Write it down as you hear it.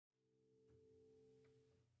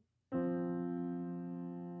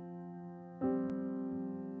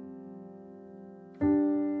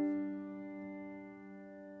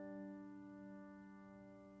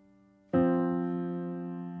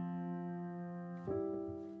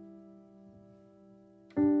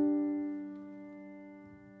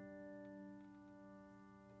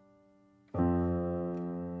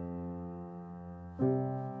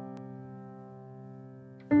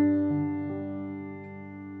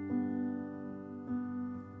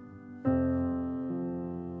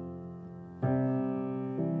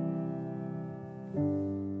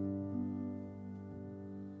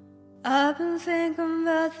been thinking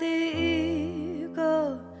about the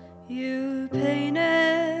eagle you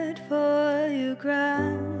painted for your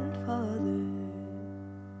grandfather,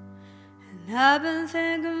 and I've been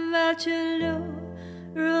thinking about your little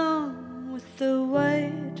room with the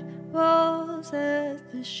white walls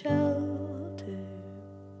at the shelter.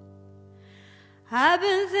 I've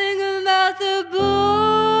been thinking about the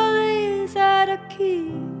bullies that'll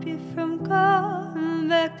keep you from going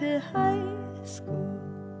back to high school.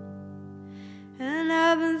 And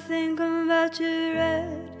I've been thinking about your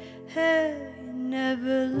red hair. You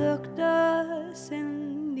never looked us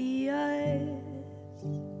in the eyes.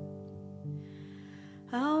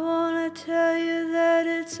 I wanna tell you that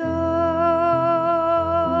it's all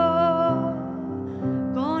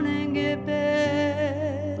gonna get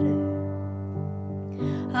better.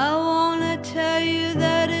 I wanna tell you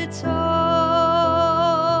that it's all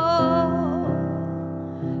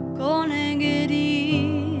gonna get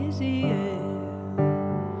easier.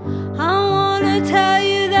 I wanna tell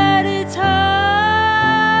you that it's all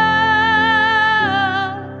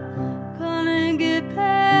gonna get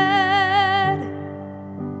better.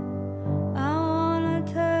 I wanna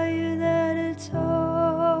tell you that it's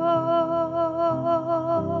all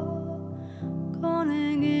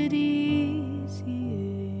gonna get easier.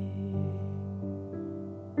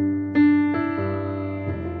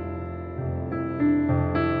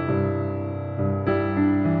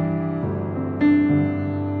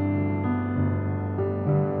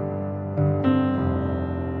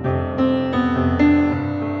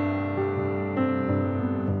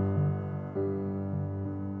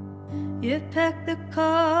 You packed the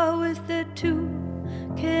car with the 2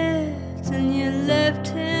 kids and you left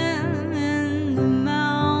him in the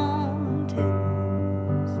mountains.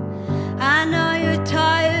 I know you're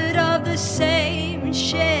tired of the same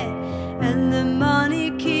shit and the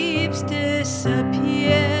money keeps disappearing.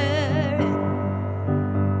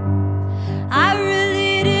 I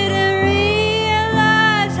really didn't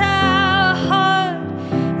realize how hard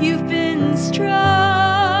you've been struggling.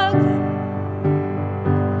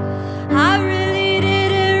 I really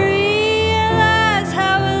didn't realize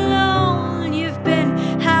how alone you've been,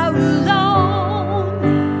 how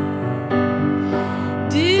lonely.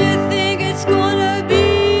 Do you think it's gonna be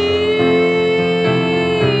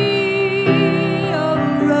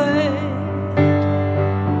alright?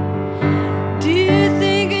 Do you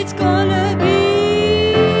think it's gonna be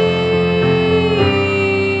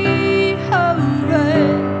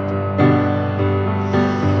alright?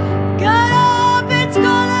 God, I hope it's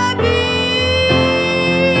gonna be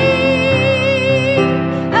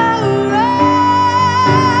alright.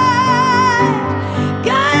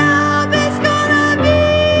 God, I hope it's gonna be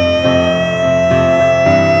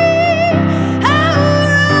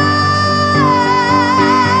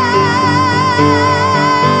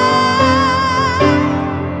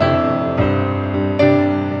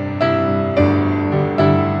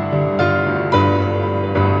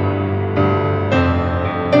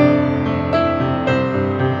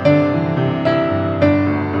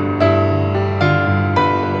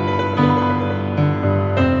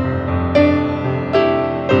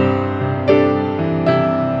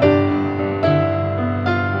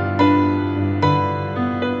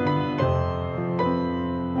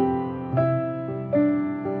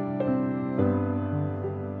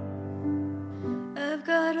I've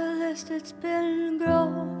got a list that's been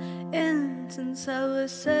growing since I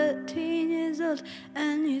was 13 years old,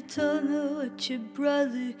 and you told me what your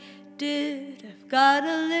brother did. I've got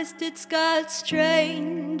a list, it's got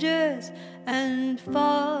strangers and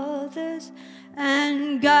fathers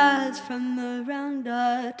and guys from around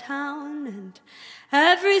our town, and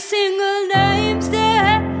every single name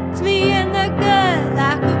stabs me in the gut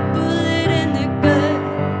like a bullet in the gut.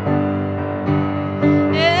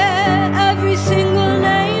 Yeah, every single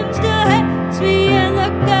name still hits me in the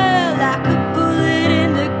gut like a bullet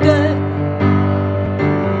in the gut.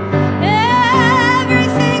 Yeah, every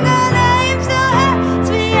single name still hits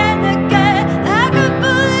me in the gut like a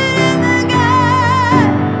bullet in the gut.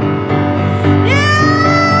 Yeah,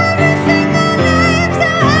 every single name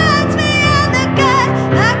still hits me in the gut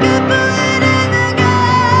like a bullet in the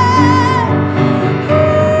gut.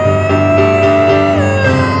 Ooh.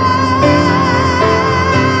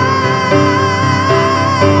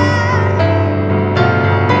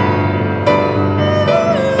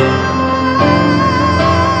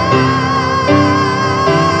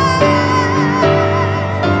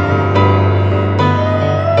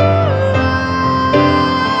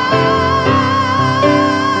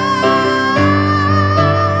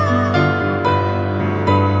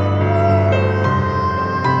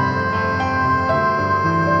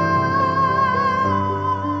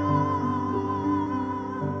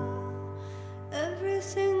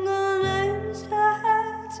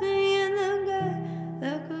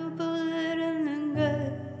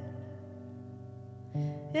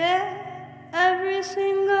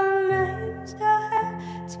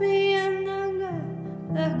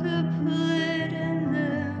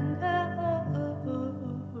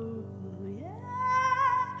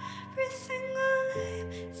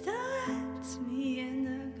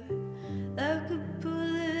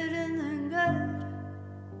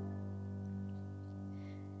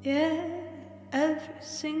 Yeah, every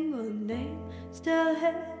single name still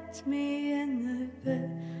hits me in the gut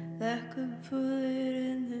like a bullet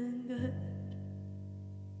in the gut.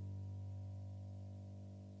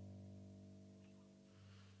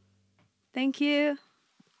 Thank you.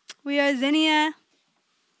 We are ZINNIA.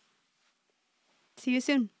 See you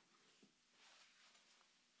soon.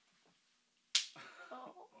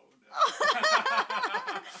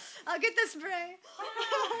 I'll get the spray.